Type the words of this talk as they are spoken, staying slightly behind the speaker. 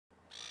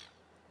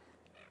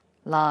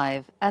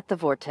Live at the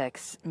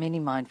Vortex Mini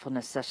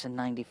Mindfulness Session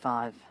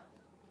 95.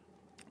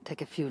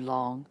 Take a few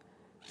long,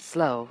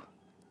 slow,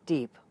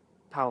 deep,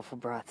 powerful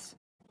breaths,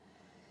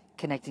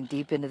 connecting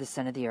deep into the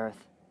center of the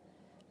earth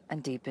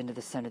and deep into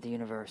the center of the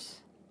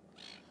universe.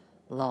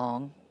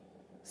 Long,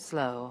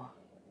 slow,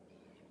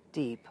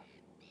 deep,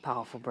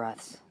 powerful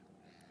breaths.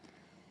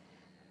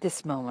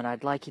 This moment,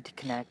 I'd like you to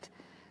connect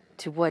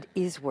to what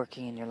is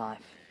working in your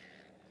life.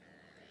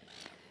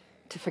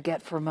 To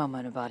forget for a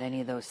moment about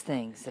any of those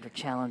things that are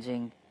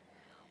challenging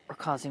or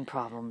causing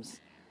problems,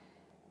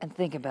 and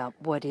think about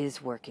what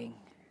is working.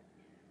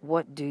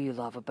 What do you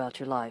love about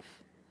your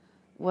life?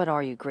 What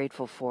are you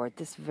grateful for at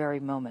this very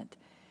moment?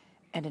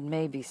 And it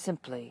may be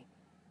simply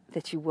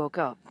that you woke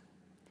up,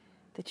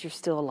 that you're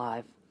still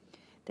alive,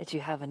 that you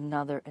have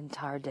another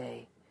entire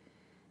day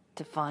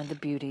to find the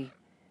beauty,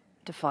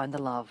 to find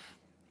the love,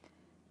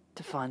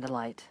 to find the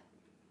light.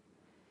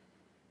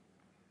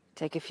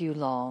 Take a few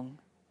long,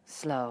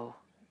 slow,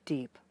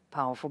 deep,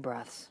 powerful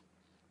breaths.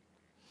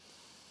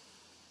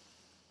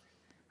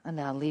 And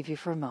now I'll leave you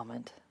for a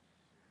moment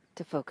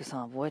to focus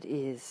on what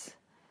is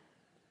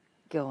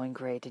going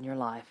great in your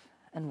life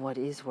and what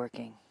is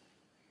working.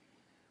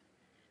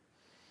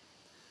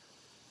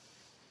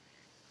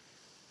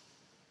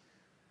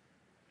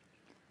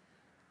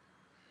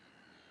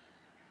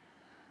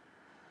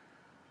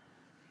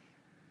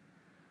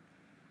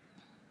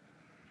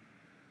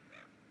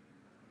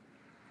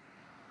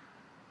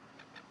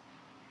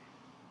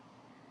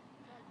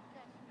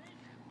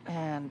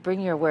 And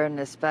bring your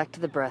awareness back to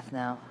the breath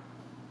now.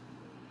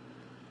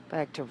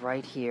 Back to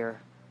right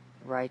here,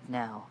 right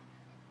now.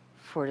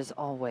 For it is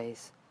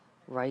always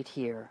right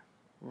here,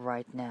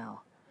 right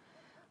now.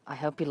 I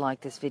hope you like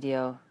this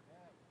video.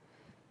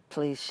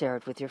 Please share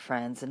it with your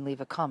friends and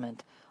leave a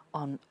comment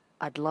on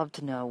I'd love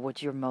to know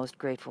what you're most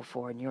grateful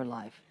for in your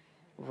life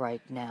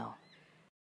right now.